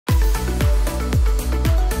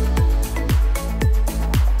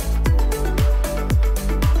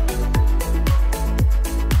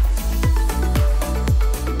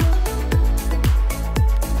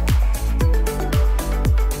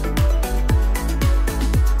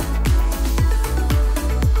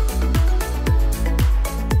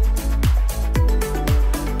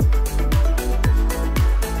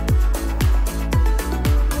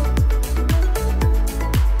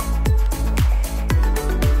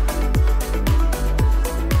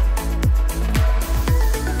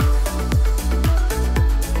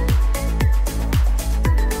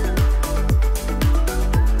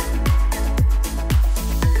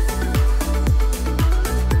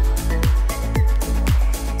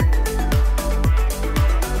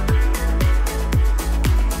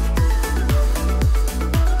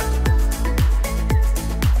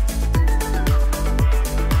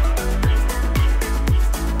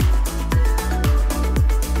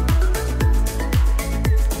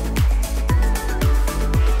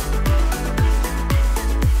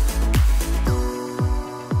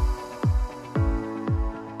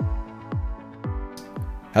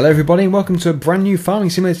Hello everybody and welcome to a brand new Farming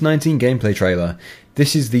Simulator 19 gameplay trailer.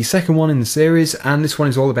 This is the second one in the series and this one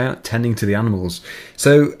is all about tending to the animals.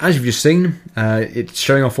 So as you've just seen, it's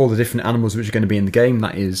showing off all the different animals which are going to be in the game.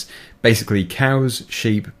 That is basically cows,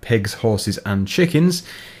 sheep, pigs, horses and chickens.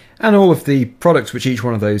 And all of the products which each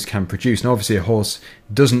one of those can produce. Now obviously a horse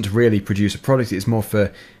doesn't really produce a product, it's more for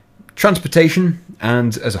transportation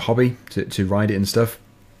and as a hobby to ride it and stuff.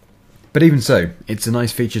 But even so, it's a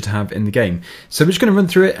nice feature to have in the game. So we're just going to run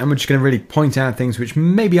through it and we're just going to really point out things which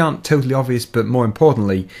maybe aren't totally obvious, but more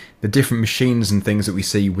importantly, the different machines and things that we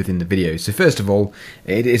see within the video. So first of all,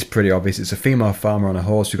 it is pretty obvious. It's a female farmer on a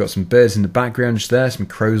horse. We've got some birds in the background just there, some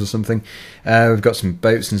crows or something. We've got some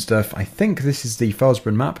boats and stuff. I think this is the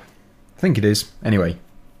Felsborough map. I think it is. Anyway,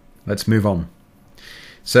 let's move on.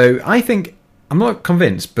 So I think, I'm not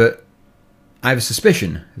convinced, but I have a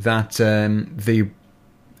suspicion that the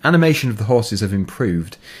animation of the horses have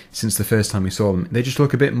improved since the first time we saw them. They just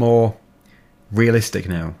look a bit more realistic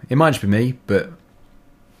now. It might just be me, but,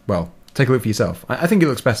 well, take a look for yourself. I think it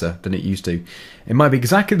looks better than it used to. It might be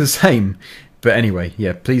exactly the same, but anyway,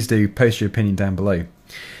 yeah, please do post your opinion down below.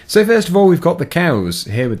 So first of all, we've got the cows.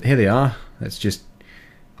 Here they are. Let's just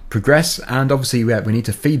progress, and obviously we need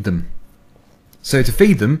to feed them. So to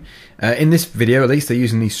feed them, in this video at least, they're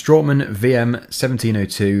using the Strautmann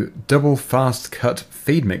VM1702 double fast cut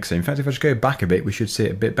feed mixer. In fact, if I just go back a bit, we should see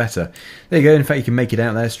it a bit better. There you go, in fact you can make it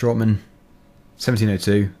out there, Strautmann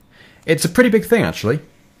 1702. It's a pretty big thing actually,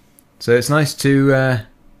 so it's nice to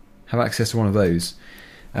have access to one of those.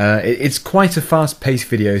 It's quite a fast paced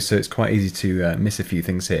video, so it's quite easy to miss a few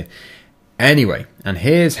things here. Anyway, and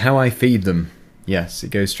here's how I feed them. Yes, it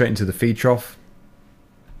goes straight into the feed trough.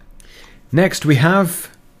 Next we have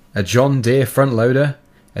a John Deere front loader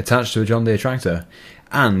attached to a John Deere tractor,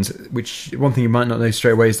 and which one thing you might not know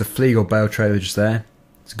straight away is the Flegel bale trailer just there.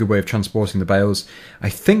 It's a good way of transporting the bales. I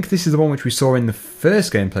think this is the one which we saw in the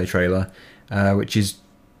first gameplay trailer, which is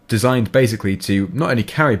designed basically to not only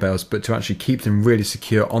carry bales but to actually keep them really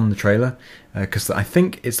secure on the trailer, because I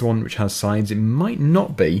think it's the one which has sides. It might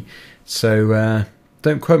not be, so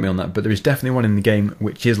don't quote me on that, but there is definitely one in the game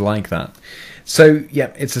which is like that. So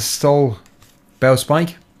yeah, it's a Stoll bale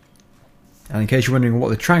spike. And in case you're wondering what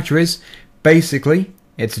the tractor is, basically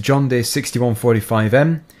it's a John Deere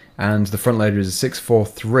 6145M, and the front loader is a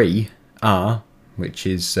 643R, which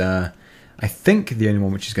is I think the only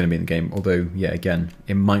one which is going to be in the game, although yeah, again,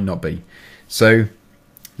 it might not be. So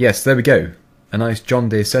yes, there we go. A nice John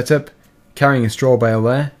Deere setup, carrying a straw bale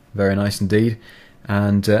there, very nice indeed.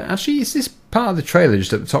 And actually, is this part of the trailer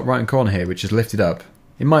just at the top right hand corner here, which is lifted up?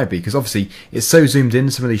 It might be, because obviously it's so zoomed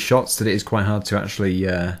in, some of these shots, that it is quite hard to actually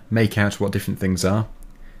make out what different things are.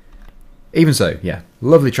 Even so, yeah,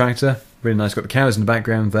 lovely tractor, really nice. Got the cows in the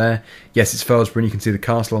background there. Yes, it's Felsborough, and you can see the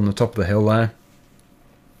castle on the top of the hill there.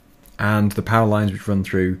 And the power lines which run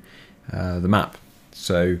through the map.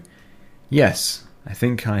 So, yes, I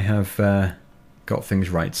think I have got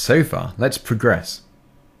things right so far. Let's progress.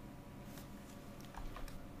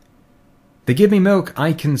 They give me milk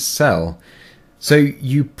I can sell. So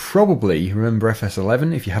you probably remember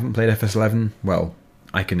FS11. If you haven't played FS11, well,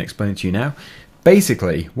 I can explain it to you now.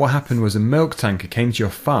 Basically, what happened was a milk tanker came to your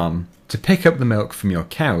farm to pick up the milk from your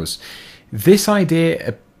cows. This idea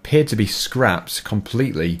appeared to be scrapped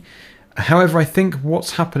completely. However, I think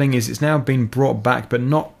what's happening is it's now been brought back, but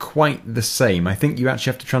not quite the same. I think you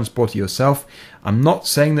actually have to transport it yourself. I'm not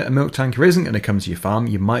saying that a milk tanker isn't going to come to your farm.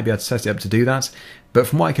 You might be able to set it up to do that. But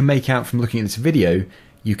from what I can make out from looking at this video,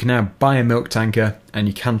 you can now buy a milk tanker and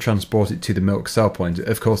you can transport it to the milk sell point.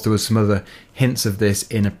 Of course, there was some other hints of this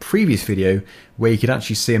in a previous video where you could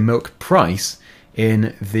actually see a milk price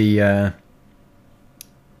in the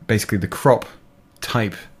basically the crop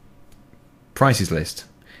type prices list.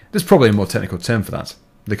 There's probably a more technical term for that.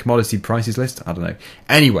 The commodity prices list? I don't know.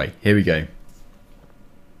 Anyway, here we go.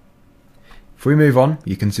 If we move on,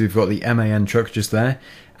 you can see we've got the MAN truck just there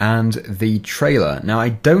and the trailer. Now, I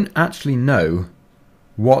don't actually know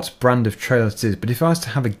what brand of trailer it is, but if I was to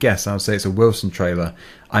have a guess, I would say it's a Wilson trailer.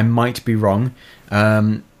 I might be wrong.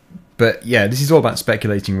 But yeah, this is all about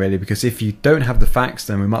speculating really, because if you don't have the facts,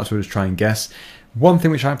 then we might as well just try and guess. One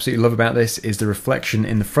thing which I absolutely love about this is the reflection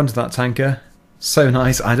in the front of that tanker. So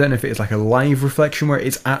nice. I don't know if it's like a live reflection where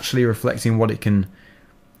it's actually reflecting what it can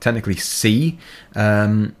technically see.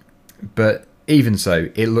 But even so,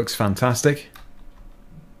 it looks fantastic.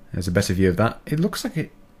 There's a better view of that. It looks like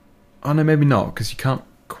it... Oh no, maybe not, because you can't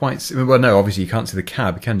quite see... Well, no, obviously you can't see the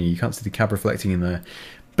cab, can you? You can't see the cab reflecting in there.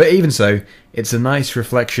 But even so, it's a nice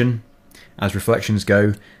reflection, as reflections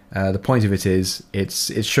go. The point of it is,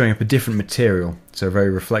 it's showing up a different material. So a very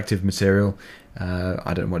reflective material.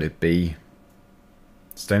 I don't know what it'd be.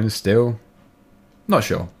 Stainless steel? Not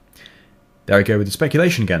sure. There I go with the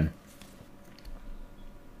speculation again.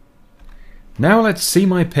 Now let's see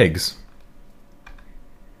my pigs.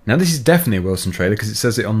 Now this is definitely a Wilson trailer because it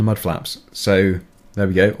says it on the mud flaps. So there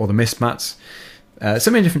we go, or the mist mats.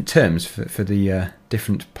 So many different terms for the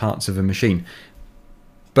different parts of a machine.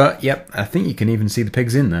 But yep, I think you can even see the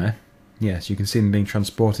pigs in there. Yes, you can see them being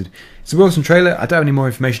transported. It's a Wilson trailer. I don't have any more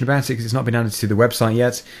information about it because it's not been added to the website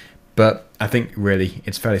yet. But I think really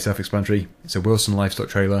it's fairly self-explanatory. It's a Wilson livestock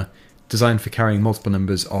trailer designed for carrying multiple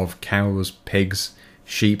numbers of cows, pigs,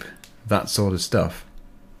 sheep, that sort of stuff.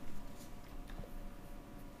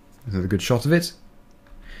 Is that a good shot of it?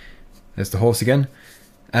 There's the horse again.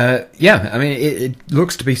 Yeah, I mean, it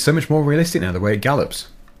looks to be so much more realistic now, the way it gallops.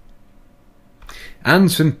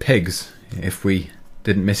 And some pigs, if we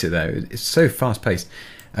didn't miss it there. It's so fast-paced.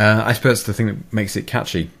 I suppose that's the thing that makes it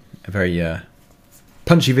catchy. A very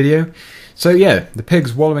punchy video. So yeah, the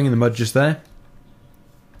pigs wallowing in the mud just there.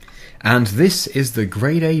 And this is the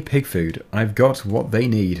grade A pig food. I've got what they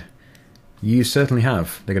need. You certainly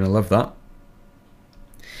have. They're going to love that.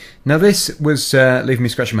 Now this was leaving me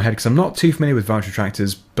scratching my head because I'm not too familiar with Valtra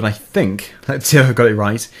tractors, but I think, let's see if I've got it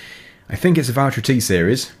right, I think it's a Valtra T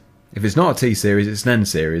series. If it's not a T series, it's an N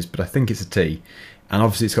series, but I think it's a T. And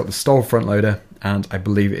obviously it's got the Stoll front loader, and I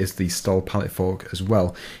believe it is the Stoll pallet fork as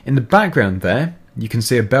well. In the background there, you can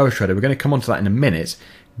see a bell shredder. We're going to come on to that in a minute,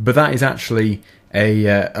 but that is actually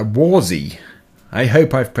a Warzy. I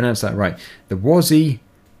hope I've pronounced that right. The Warzy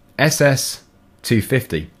SS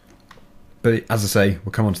 250. But as I say,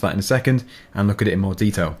 we'll come on to that in a second and look at it in more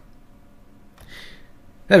detail.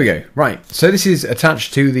 There we go. Right, so this is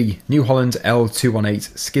attached to the New Holland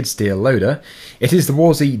L218 skid steer loader. It is the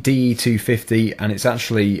Warzy DE250 and it's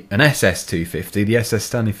actually an SS250, the SS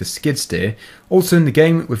standing for skid steer. Also in the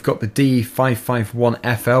game we've got the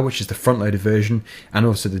DE551FL, which is the front loader version, and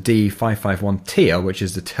also the DE551TL, which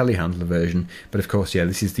is the telehandler version. But of course, yeah,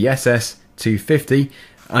 this is the SS250.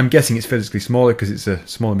 I'm guessing it's physically smaller because it's a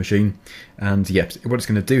smaller machine. And yeah, what it's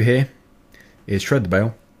going to do here is shred the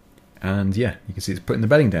bale. And yeah, you can see it's putting the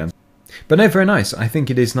bedding down. But no, very nice. I think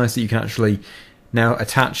it is nice that you can actually now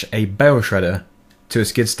attach a bale shredder to a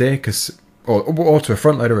skid steer, or to a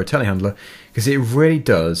front loader or a telehandler, because it really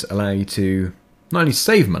does allow you to not only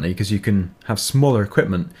save money, because you can have smaller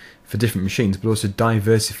equipment for different machines, but also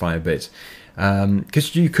diversify a bit.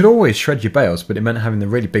 Because you could always shred your bales, but it meant having the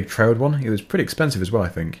really big trailed one. It was pretty expensive as well, I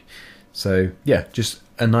think. So yeah, just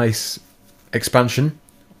a nice expansion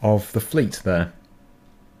of the fleet there.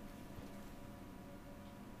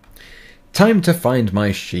 Time to find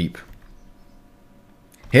my sheep.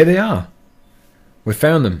 Here they are. We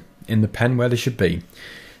found them in the pen where they should be.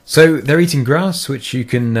 So they're eating grass, which you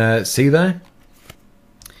can see there.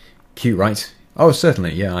 Cute, right? Oh,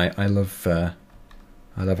 certainly. Yeah, I love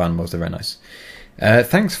animals. They're very nice.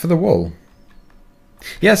 Thanks for the wool.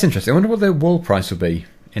 Yeah, it's interesting. I wonder what the wool price will be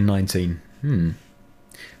in 19. I'll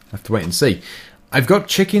have to wait and see. I've got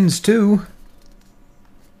chickens too.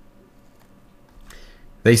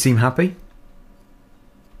 They seem happy.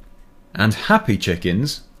 And happy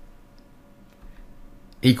chickens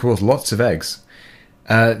equals lots of eggs.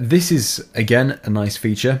 This is, again, a nice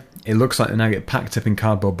feature. It looks like they now get packed up in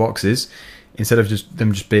cardboard boxes. Instead of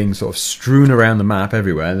them just being sort of strewn around the map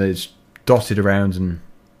everywhere, they're just dotted around and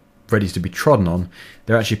ready to be trodden on.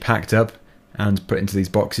 They're actually packed up and put into these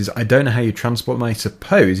boxes. I don't know how you transport them. I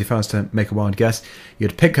suppose, if I was to make a wild guess,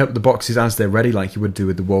 you'd pick up the boxes as they're ready, like you would do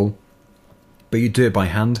with the wool. But you do it by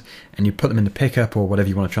hand, and you put them in the pickup or whatever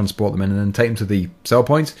you want to transport them in, and then take them to the sell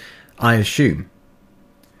point. I assume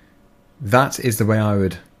that is the way I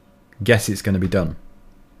would guess it's going to be done.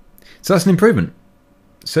 So that's an improvement,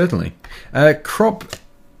 certainly. Crop,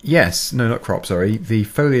 yes, no, not crop, sorry. The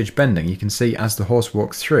foliage bending, you can see as the horse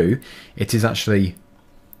walks through, it is actually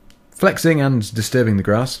flexing and disturbing the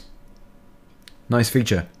grass. Nice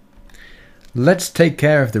feature. Let's take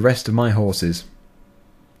care of the rest of my horses.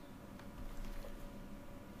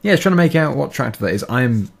 Yeah, it's trying to make out what tractor that is.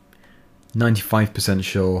 I'm 95%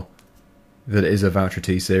 sure that it is a Valtra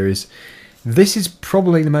T series. This is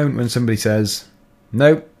probably the moment when somebody says,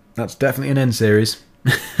 nope, that's definitely an N series.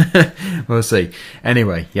 We'll see.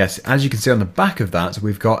 Anyway, yes, as you can see on the back of that,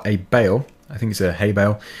 we've got a bale, I think it's a hay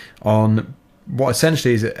bale, on what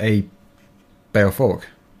essentially is a bale fork,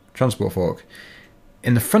 transport fork.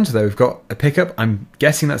 In the front of that, we've got a pickup. I'm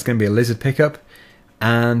guessing that's going to be a lizard pickup.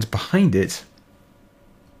 And behind it,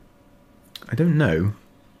 I don't know,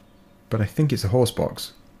 but I think it's a horse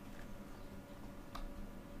box.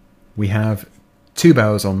 We have 2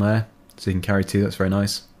 bales on there, so you can carry 2, that's very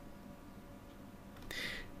nice.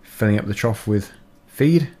 Filling up the trough with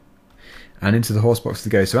feed. and into the horse box to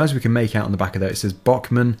go. So as we can make out on the back of there, it says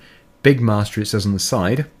Bachmann, Big Master, it says on the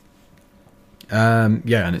side.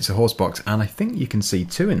 Yeah, and it's a horse box, and I think you can see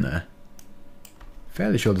 2 in there.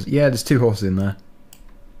 Fairly sure there's 2 horses in there.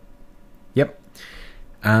 Yep.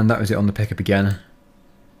 And that was it on the pickup again,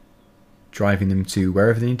 driving them to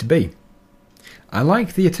wherever they need to be. I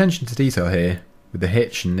like the attention to detail here, with the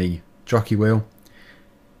hitch and the jockey wheel,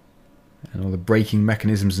 and all the braking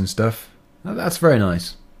mechanisms and stuff. That's very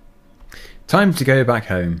nice. Time to go back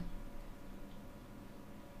home.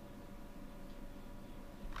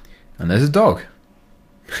 And there's a dog.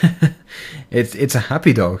 It's a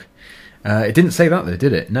happy dog. It didn't say that though,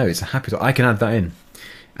 did it? No, it's a happy dog. I can add that in.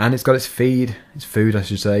 And it's got its food I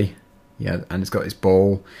should say. Yeah, and it's got its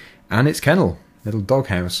bowl and its kennel, little dog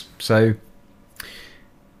house. So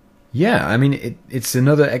yeah, I mean it's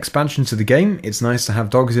another expansion to the game. It's nice to have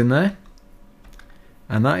dogs in there.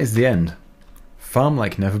 And that is the end. Farm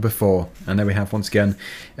like never before. And there we have once again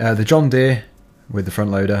the John Deere with the front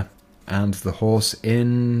loader and the horse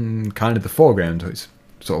in kind of the foreground. It's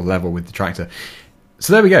sort of level with the tractor.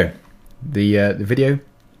 So there we go. The video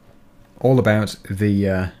all about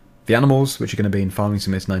the animals which are going to be in Farming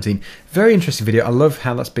Simulator 19. Very interesting video. I love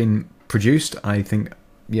how that's been produced. I think,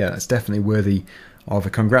 yeah, it's definitely worthy of a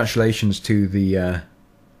congratulations to the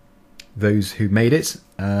those who made it.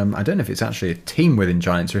 I don't know if it's actually a team within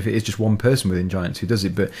Giants or if it is just one person within Giants who does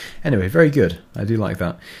it, but anyway, very good. I do like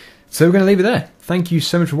that. So we're going to leave it there. Thank you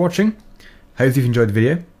so much for watching. Hope you've enjoyed the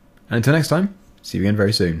video, and until next time, see you again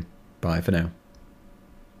very soon. Bye for now.